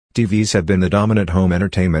TVs have been the dominant home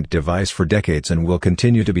entertainment device for decades and will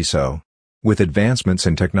continue to be so. With advancements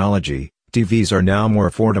in technology, TVs are now more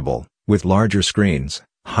affordable, with larger screens,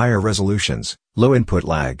 higher resolutions, low input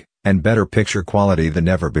lag, and better picture quality than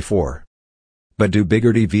ever before. But do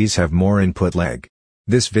bigger TVs have more input lag?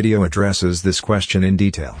 This video addresses this question in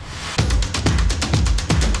detail.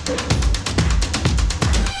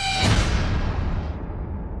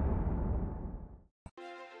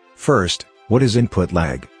 First, what is input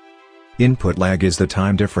lag? Input lag is the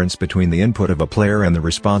time difference between the input of a player and the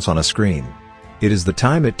response on a screen. It is the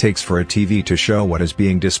time it takes for a TV to show what is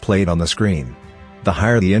being displayed on the screen. The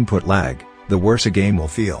higher the input lag, the worse a game will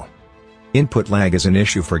feel. Input lag is an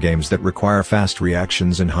issue for games that require fast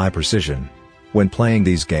reactions and high precision. When playing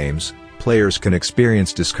these games, players can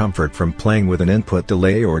experience discomfort from playing with an input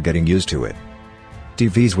delay or getting used to it.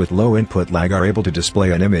 TVs with low input lag are able to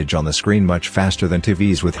display an image on the screen much faster than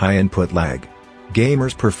TVs with high input lag.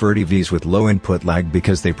 Gamers prefer TVs with low input lag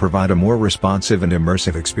because they provide a more responsive and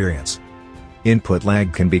immersive experience. Input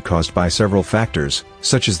lag can be caused by several factors,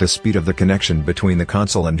 such as the speed of the connection between the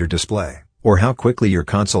console and your display, or how quickly your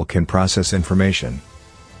console can process information.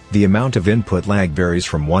 The amount of input lag varies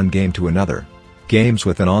from one game to another. Games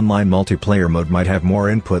with an online multiplayer mode might have more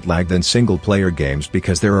input lag than single-player games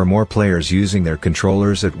because there are more players using their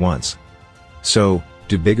controllers at once. So,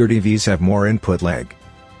 do bigger TVs have more input lag?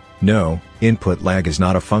 No, input lag is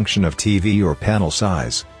not a function of TV or panel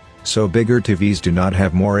size. So bigger TVs do not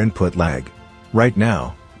have more input lag. Right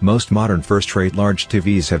now, most modern first-rate large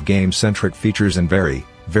TVs have game-centric features and very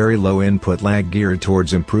low input lag geared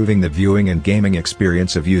towards improving the viewing and gaming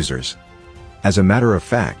experience of users. As a matter of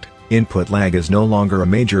fact, input lag is no longer a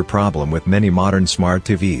major problem with many modern smart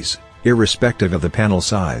TVs, irrespective of the panel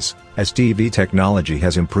size, as TV technology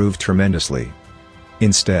has improved tremendously.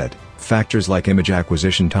 Instead, factors like image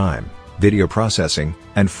acquisition time, video processing,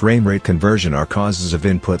 and frame rate conversion are causes of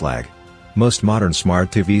input lag. Most modern smart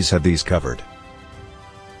TVs have these covered.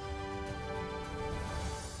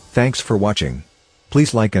 Thanks for watching.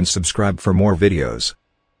 Please like and subscribe for more videos.